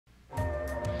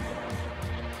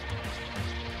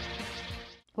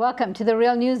Welcome to the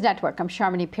Real News Network. I'm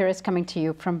Sharmini Pires coming to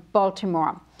you from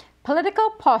Baltimore.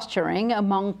 Political posturing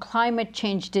among climate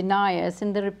change deniers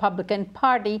in the Republican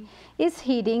Party is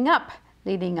heating up,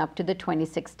 leading up to the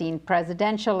 2016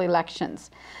 presidential elections.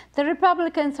 The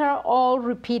Republicans are all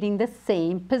repeating the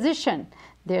same position.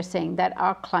 They're saying that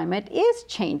our climate is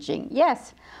changing.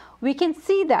 Yes, we can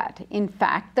see that. In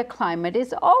fact, the climate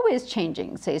is always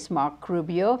changing, says Mark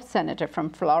Rubio, senator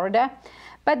from Florida.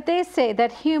 But they say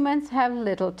that humans have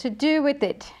little to do with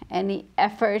it. Any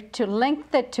effort to link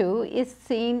the two is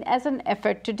seen as an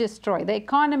effort to destroy the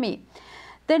economy.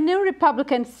 The new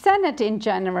Republican Senate in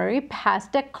January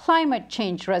passed a climate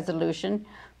change resolution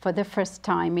for the first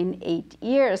time in 8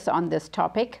 years on this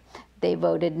topic. They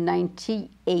voted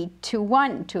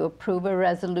 98-1 to approve a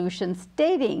resolution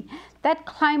stating that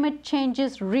climate change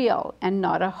is real and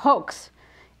not a hoax.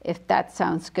 If that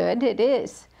sounds good, it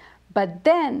is. But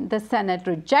then the Senate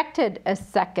rejected a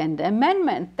second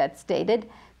amendment that stated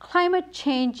climate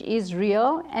change is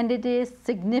real and it is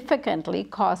significantly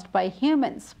caused by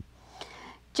humans.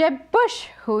 Jeb Bush,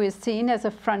 who is seen as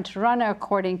a front runner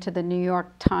according to the New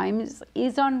York Times,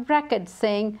 is on record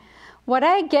saying, "What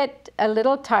I get a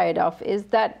little tired of is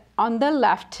that on the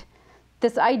left,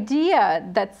 this idea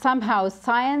that somehow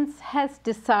science has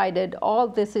decided all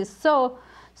this is so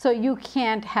you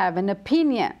can't have an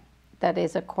opinion." That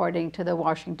is according to the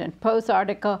Washington Post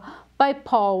article by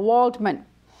Paul Waldman.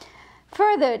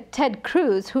 Further, Ted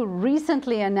Cruz, who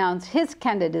recently announced his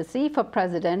candidacy for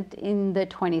president in the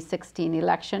 2016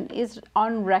 election, is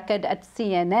on record at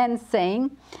CNN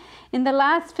saying, "In the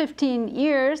last 15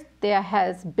 years, there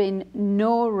has been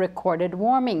no recorded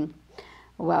warming."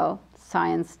 Well,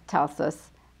 science tells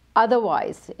us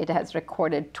otherwise. It has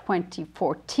recorded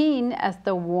 2014 as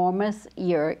the warmest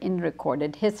year in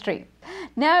recorded history.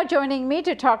 Now joining me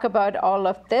to talk about all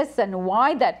of this and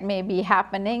why that may be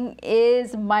happening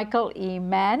is Michael E.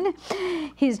 Mann.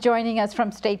 He's joining us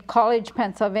from State College,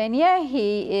 Pennsylvania.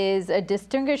 He is a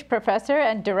distinguished professor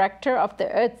and director of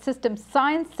the Earth System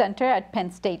Science Center at Penn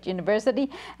State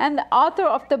University and the author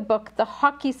of the book, The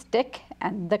Hockey Stick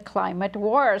and the Climate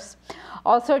Wars.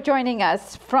 Also joining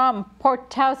us from Port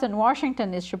Townsend,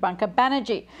 Washington is Subhankar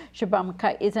Banerjee.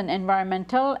 Subhankar is an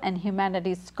environmental and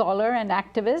humanities scholar and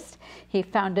activist. He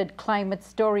founded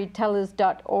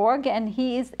climatestorytellers.org and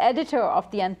he is editor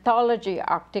of the anthology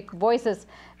Arctic Voices,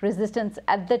 Resistance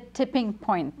at the Tipping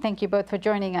Point. Thank you both for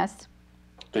joining us.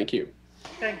 Thank you.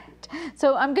 Thank you.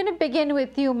 So I'm going to begin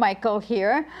with you, Michael,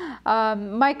 here.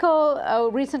 Michael,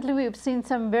 recently we've seen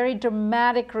some very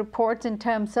dramatic reports in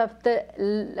terms of the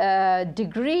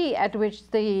degree at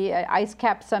which the ice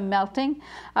caps are melting.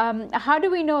 How do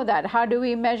we know that? How do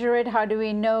we measure it? How do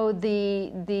we know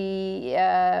the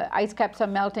ice caps are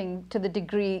melting to the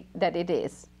degree that it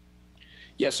is?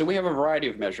 Yeah, so we have a variety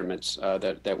of measurements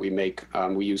that we make.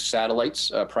 We use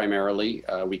satellites primarily.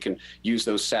 We can use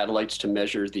those satellites to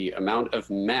measure the amount of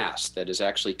mass that is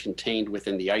actually contained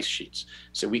within the ice sheets.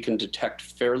 So we can detect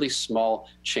fairly small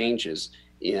changes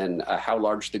in how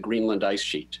large the Greenland ice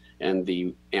sheet and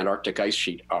the Antarctic ice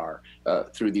sheet are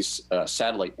through these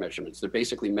satellite measurements. They're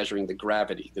basically measuring the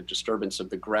gravity, the disturbance of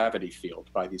the gravity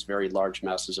field by these very large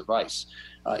masses of ice.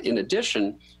 In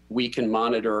addition, we can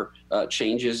monitor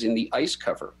changes in the ice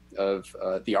cover of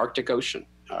the Arctic Ocean.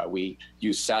 We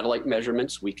use satellite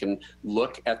measurements. We can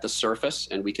look at the surface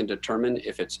and we can determine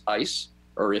if it's ice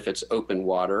or if it's open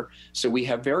water. So we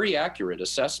have very accurate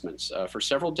assessments for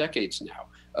several decades now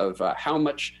of how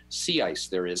much sea ice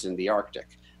there is in the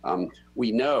Arctic.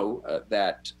 We know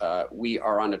that we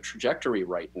are on a trajectory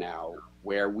right now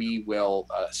where we will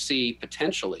see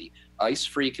potentially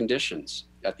ice-free conditions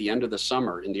at the end of the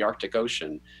summer in the Arctic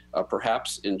Ocean,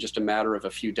 perhaps in just a matter of a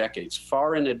few decades,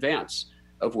 far in advance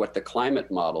of what the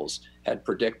climate models had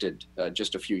predicted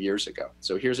just a few years ago.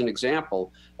 So here's an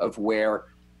example of where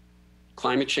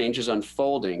climate change is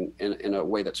unfolding in a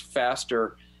way that's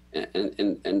faster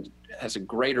and has a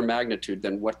greater magnitude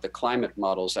than what the climate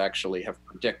models actually have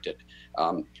predicted.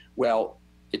 Well,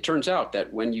 it turns out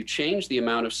that when you change the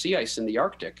amount of sea ice in the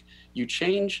Arctic, you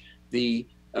change the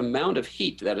amount of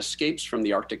heat that escapes from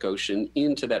the Arctic Ocean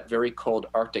into that very cold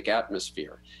Arctic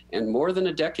atmosphere. And more than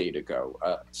a decade ago,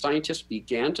 scientists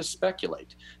began to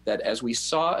speculate that as we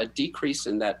saw a decrease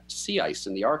in that sea ice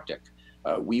in the Arctic,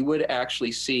 we would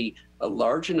actually see a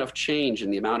large enough change in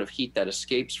the amount of heat that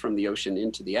escapes from the ocean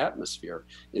into the atmosphere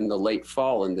in the late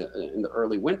fall and in the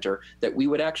early winter that we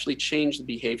would actually change the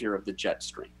behavior of the jet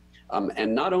stream.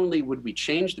 And not only would we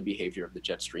change the behavior of the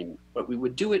jet stream, but we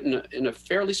would do it in a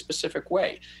fairly specific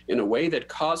way, in a way that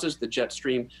causes the jet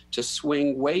stream to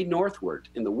swing way northward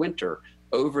in the winter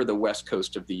over the west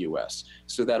coast of the U.S.,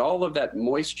 so that all of that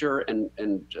moisture and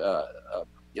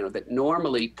that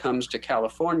normally comes to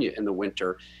California in the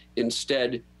winter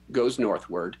instead goes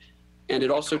northward. And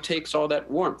it also takes all that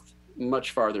warmth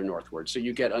much farther northward. So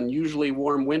you get unusually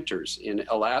warm winters in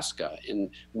Alaska, in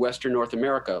Western North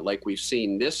America, like we've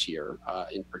seen this year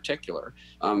in particular.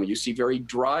 You see very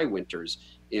dry winters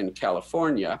in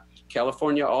California.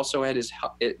 California also had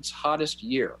its hottest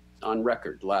year on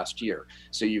record last year.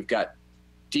 So you've got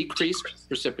decreased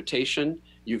precipitation,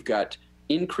 you've got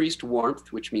increased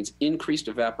warmth, which means increased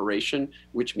evaporation,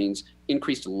 which means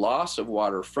increased loss of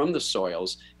water from the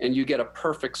soils, and you get a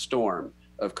perfect storm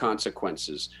of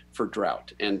consequences for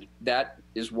drought. And that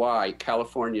is why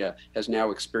California has now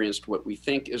experienced what we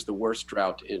think is the worst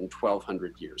drought in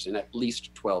 1,200 years, in at least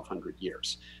 1,200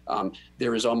 years.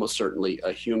 There is almost certainly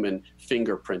a human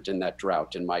fingerprint in that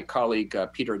drought. And my colleague,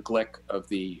 Peter Glick of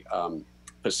the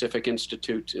Pacific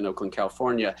Institute in Oakland,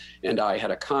 California, and I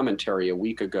had a commentary a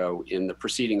week ago in the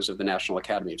Proceedings of the National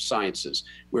Academy of Sciences,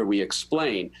 where we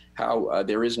explain how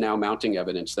there is now mounting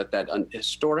evidence that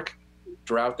historic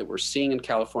drought that we're seeing in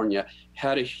California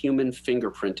had a human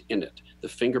fingerprint in it, the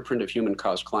fingerprint of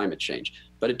human-caused climate change.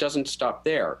 But it doesn't stop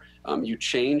there. You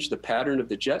change the pattern of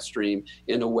the jet stream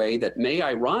in a way that may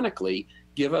ironically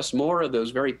give us more of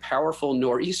those very powerful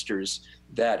nor'easters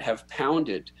that have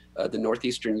pounded the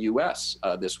northeastern U.S.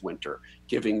 This winter,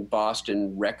 giving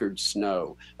Boston record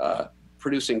snow,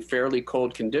 producing fairly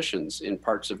cold conditions in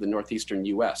parts of the northeastern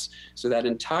U.S. So that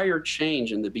entire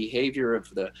change in the behavior of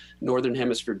the northern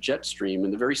hemisphere jet stream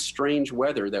and the very strange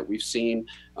weather that we've seen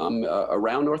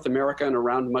around North America and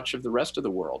around much of the rest of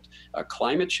the world.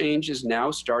 Climate change is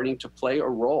now starting to play a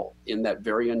role in that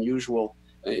very unusual,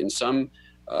 in some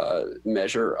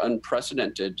measure,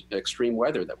 unprecedented extreme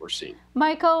weather that we're seeing.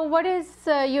 Michael, what is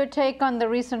your take on the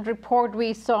recent report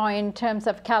we saw in terms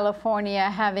of California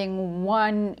having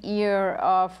 1 year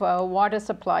of water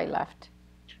supply left?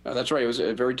 That's right. It was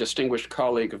a very distinguished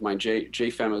colleague of mine, Jay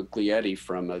Famiglietti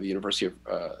from the University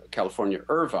of California,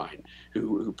 Irvine,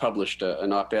 who published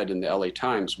an op-ed in the LA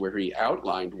Times where he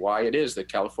outlined why it is that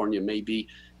California may be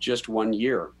just 1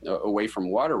 year away from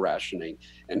water rationing.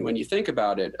 And when you think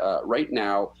about it, right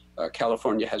now,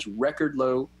 California has record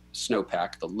low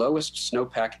snowpack, the lowest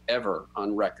snowpack ever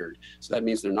on record. So that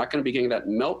means they're not going to be getting that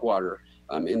meltwater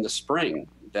in the spring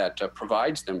that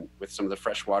provides them with some of the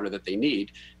fresh water that they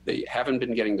need. They haven't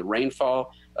been getting the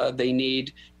rainfall they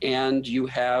need. And you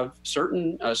have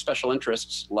certain special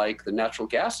interests like the natural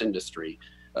gas industry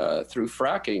through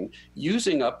fracking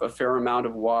using up a fair amount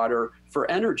of water for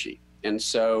energy. And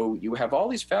so you have all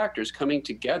these factors coming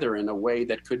together in a way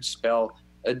that could spell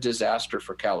a disaster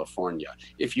for California.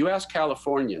 If you ask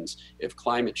Californians if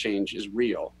climate change is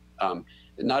real,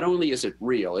 not only is it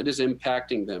real, it is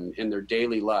impacting them in their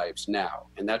daily lives now.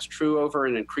 And that's true over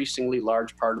an increasingly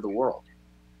large part of the world.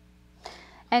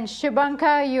 And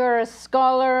Subhankar, you're a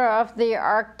scholar of the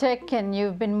Arctic, and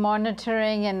you've been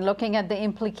monitoring and looking at the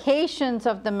implications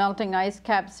of the melting ice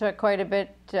caps for quite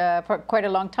a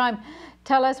long time.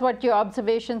 Tell us what your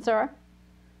observations are.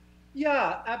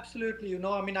 Yeah, absolutely.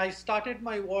 I started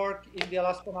my work in the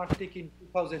Alaskan Arctic in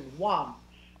 2001.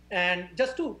 And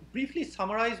just to briefly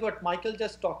summarize what Michael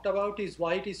just talked about is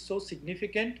why it is so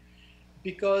significant.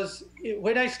 Because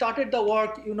when I started the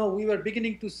work, we were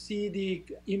beginning to see the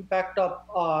impact of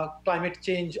climate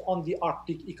change on the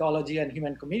Arctic ecology and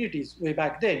human communities way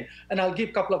back then. And I'll give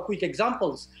a couple of quick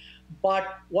examples.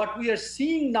 But what we are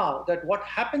seeing now, that what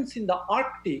happens in the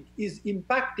Arctic is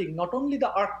impacting not only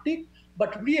the Arctic,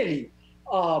 but really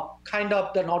kind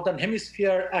of the northern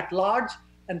hemisphere at large,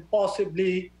 and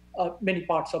possibly many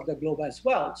parts of the globe as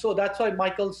well. So that's why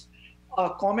Michael's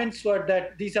comments were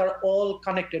that these are all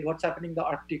connected, what's happening in the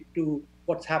Arctic to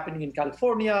what's happening in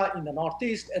California, in the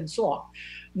Northeast, and so on.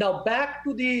 Now back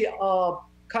to the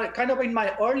kind of in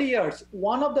my early years,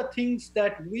 one of the things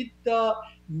that with the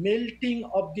melting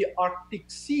of the Arctic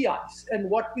sea ice,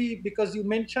 and because you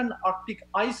mentioned Arctic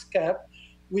ice cap,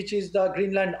 which is the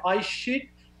Greenland ice sheet,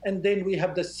 and then we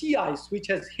have the sea ice, which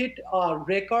has hit a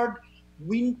record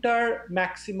winter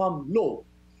maximum low.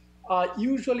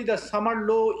 Usually the summer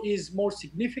low is more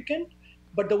significant,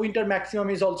 but the winter maximum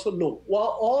is also low.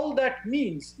 Well, all that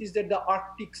means is that the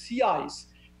Arctic sea ice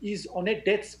is on a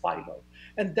death spiral.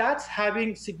 And that's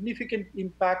having significant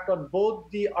impact on both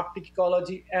the Arctic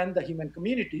ecology and the human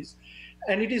communities.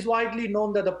 And it is widely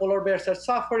known that the polar bears are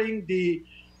suffering. The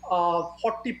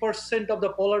 40% of the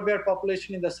polar bear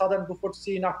population in the southern Beaufort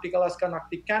Sea in Arctic Alaska and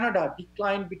Arctic Canada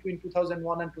declined between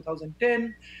 2001 and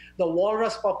 2010. The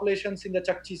walrus populations in the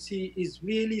Chukchi Sea is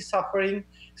really suffering.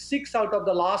 6 out of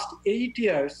the last 8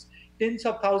 years, tens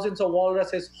of thousands of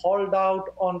walruses hauled out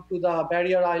onto the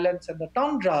barrier islands and the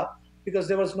tundra because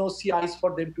there was no sea ice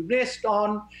for them to rest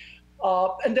on.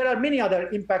 And there are many other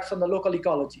impacts on the local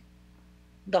ecology,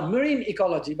 the marine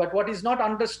ecology. But what is not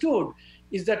understood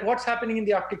is that what's happening in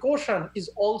the Arctic Ocean is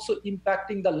also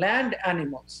impacting the land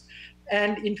animals.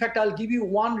 And in fact, I'll give you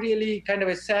one really kind of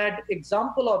a sad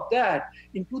example of that.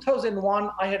 In 2001,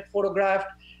 I had photographed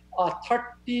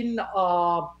 13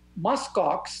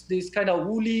 muskox, these kind of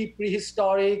woolly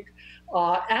prehistoric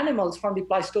animals from the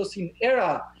Pleistocene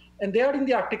era. And they are in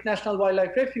the Arctic National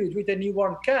Wildlife Refuge with a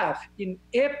newborn calf in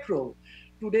April.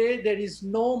 Today, there is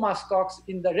no muskox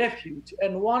in the refuge.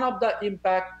 And one of the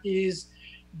impact is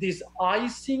this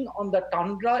icing on the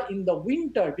tundra in the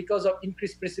winter because of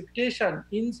increased precipitation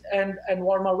and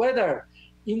warmer weather.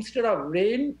 Instead of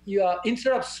rain,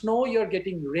 instead of snow, you're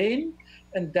getting rain,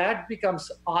 and that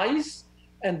becomes ice,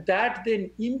 and that then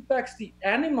impacts the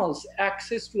animals'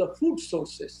 access to the food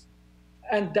sources.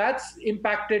 And that's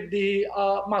impacted the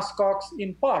muskox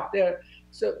in part there.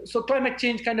 So climate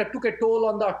change kind of took a toll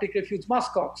on the Arctic refuge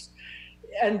muskox.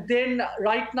 And then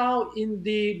right now in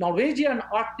the Norwegian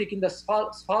Arctic, in the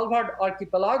Svalbard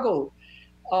archipelago,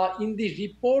 in the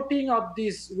reporting of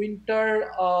this winter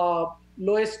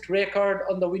lowest record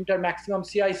on the winter maximum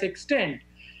sea ice extent,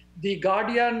 the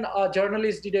Guardian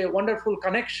journalist did a wonderful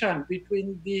connection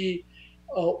between the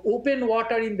open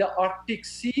water in the Arctic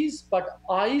seas, but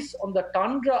ice on the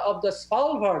tundra of the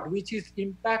Svalbard, which is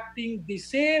impacting the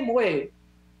same way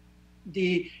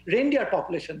the reindeer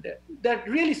population there. They're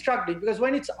really struggling because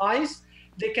when it's ice,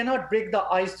 they cannot break the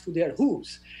ice through their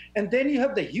hooves. And then you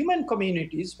have the human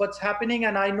communities, what's happening,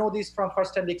 and I know this from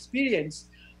firsthand experience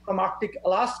from Arctic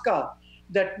Alaska,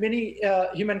 that many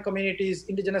human communities,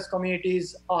 indigenous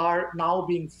communities are now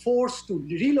being forced to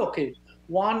relocate.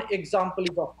 One example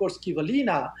is, of course,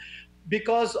 Kivalina.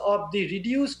 Because of the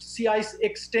reduced sea ice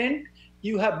extent,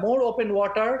 you have more open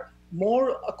water,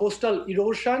 more coastal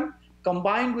erosion,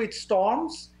 combined with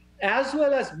storms, as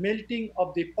well as melting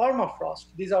of the permafrost.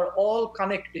 These are all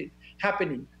connected,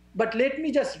 happening. But let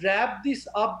me just wrap this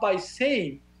up by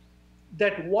saying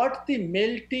that what the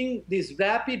melting, this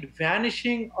rapid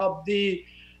vanishing of the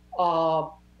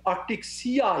Arctic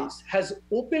sea ice has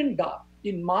opened up,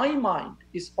 in my mind,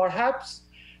 is perhaps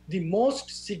the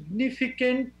most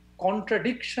significant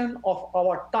contradiction of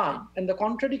our time. And the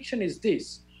contradiction is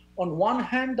this. On one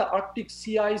hand, the Arctic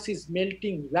sea ice is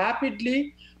melting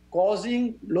rapidly,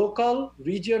 causing local,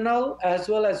 regional, as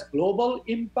well as global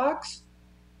impacts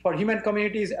for human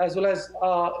communities as well as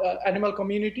animal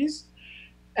communities.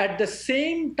 At the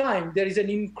same time, there is an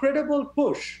incredible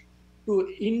push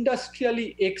to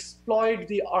industrially exploit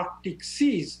the Arctic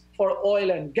seas for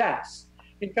oil and gas.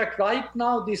 In fact, right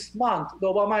now, this month, the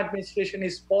Obama administration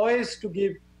is poised to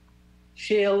give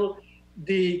Shell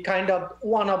the kind of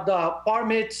one of the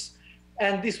permits,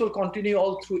 and this will continue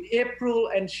all through April,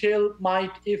 and Shell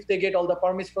might, if they get all the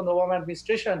permits from the Obama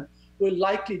administration, will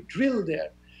likely drill there.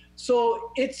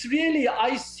 So it's really,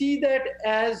 I see that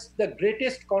as the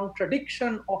greatest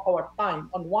contradiction of our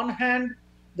time. On one hand,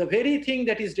 the very thing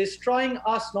that is destroying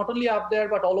us, not only up there,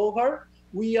 but all over,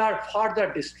 we are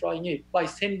further destroying it by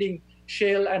sending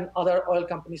Shell and other oil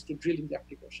companies to drill in the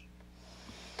Arctic Ocean.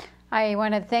 I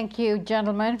want to thank you,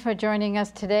 gentlemen, for joining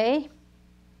us today.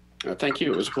 Thank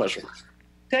you. It was a pleasure.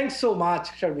 Thanks so much,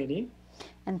 Sharmini.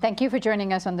 And thank you for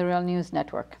joining us on the Real News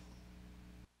Network.